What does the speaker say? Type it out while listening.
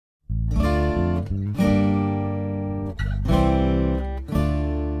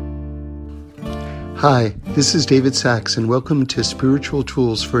Hi, this is David Sachs, and welcome to Spiritual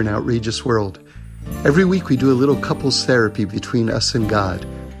Tools for an Outrageous World. Every week we do a little couples therapy between us and God.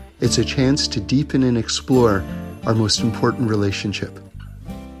 It's a chance to deepen and explore our most important relationship.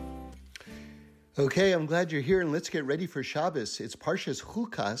 Okay, I'm glad you're here, and let's get ready for Shabbos. It's Parshas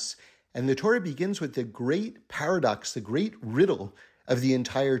Chukas, and the Torah begins with the great paradox, the great riddle of the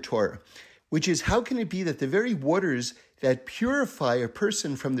entire Torah, which is, how can it be that the very waters that purify a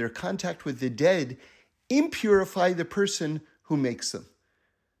person from their contact with the dead impurify the person who makes them?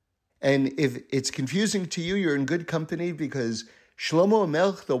 And if it's confusing to you, you're in good company, because Shlomo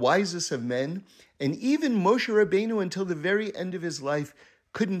HaMelech, the wisest of men, and even Moshe Rabbeinu until the very end of his life,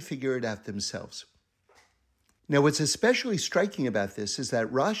 couldn't figure it out themselves. Now, what's especially striking about this is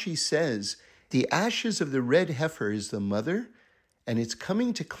that Rashi says the ashes of the red heifer is the mother, and it's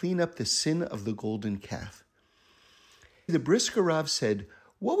coming to clean up the sin of the golden calf. The Brisker Rav said,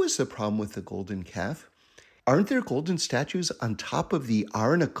 what was the problem with the golden calf? Aren't there golden statues on top of the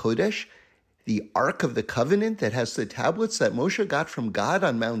Aron HaKodesh, the Ark of the Covenant that has the tablets that Moshe got from God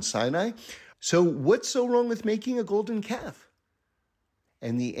on Mount Sinai? So what's so wrong with making a golden calf?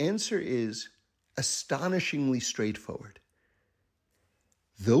 And the answer is astonishingly straightforward.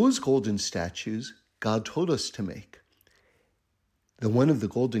 Those golden statues God told us to make. The one of the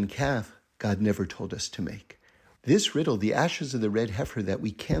golden calf, God never told us to make. This riddle, the ashes of the red heifer that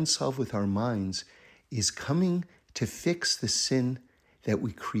we can't solve with our minds, is coming to fix the sin that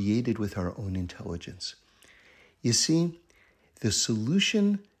we created with our own intelligence. You see, the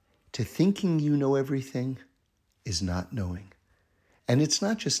solution to thinking you know everything is not knowing. And it's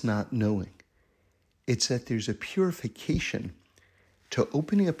not just not knowing. It's that there's a purification to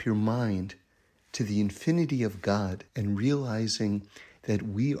opening up your mind to the infinity of God and realizing that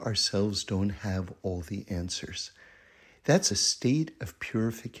we ourselves don't have all the answers. That's a state of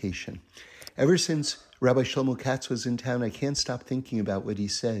purification. Ever since Rabbi Shlomo Katz was in town, I can't stop thinking about what he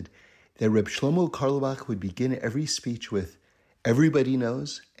said, that Reb Shlomo Karlebach would begin every speech with, everybody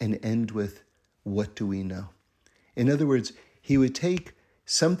knows, and end with, what do we know? In other words, he would take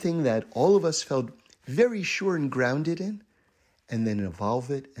something that all of us felt very sure and grounded in, and then evolve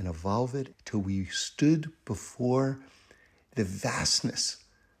it till we stood before the vastness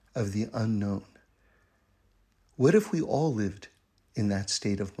of the unknown. What if we all lived in that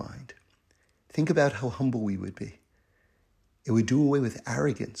state of mind? Think about how humble we would be. It would do away with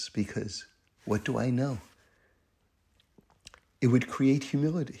arrogance, because what do I know? It would create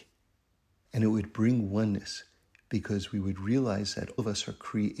humility, and it would bring oneness, because we would realize that all of us are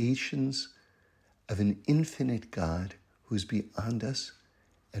creations of an infinite God who's beyond us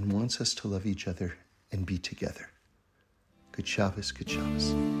and wants us to love each other and be together. Good Shabbos, good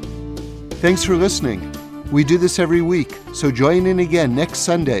Shabbos. Thanks for listening. We do this every week, so join in again next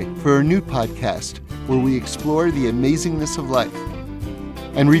Sunday for a new podcast where we explore the amazingness of life.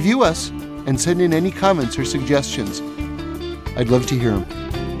 And review us and send in any comments or suggestions. I'd love to hear them.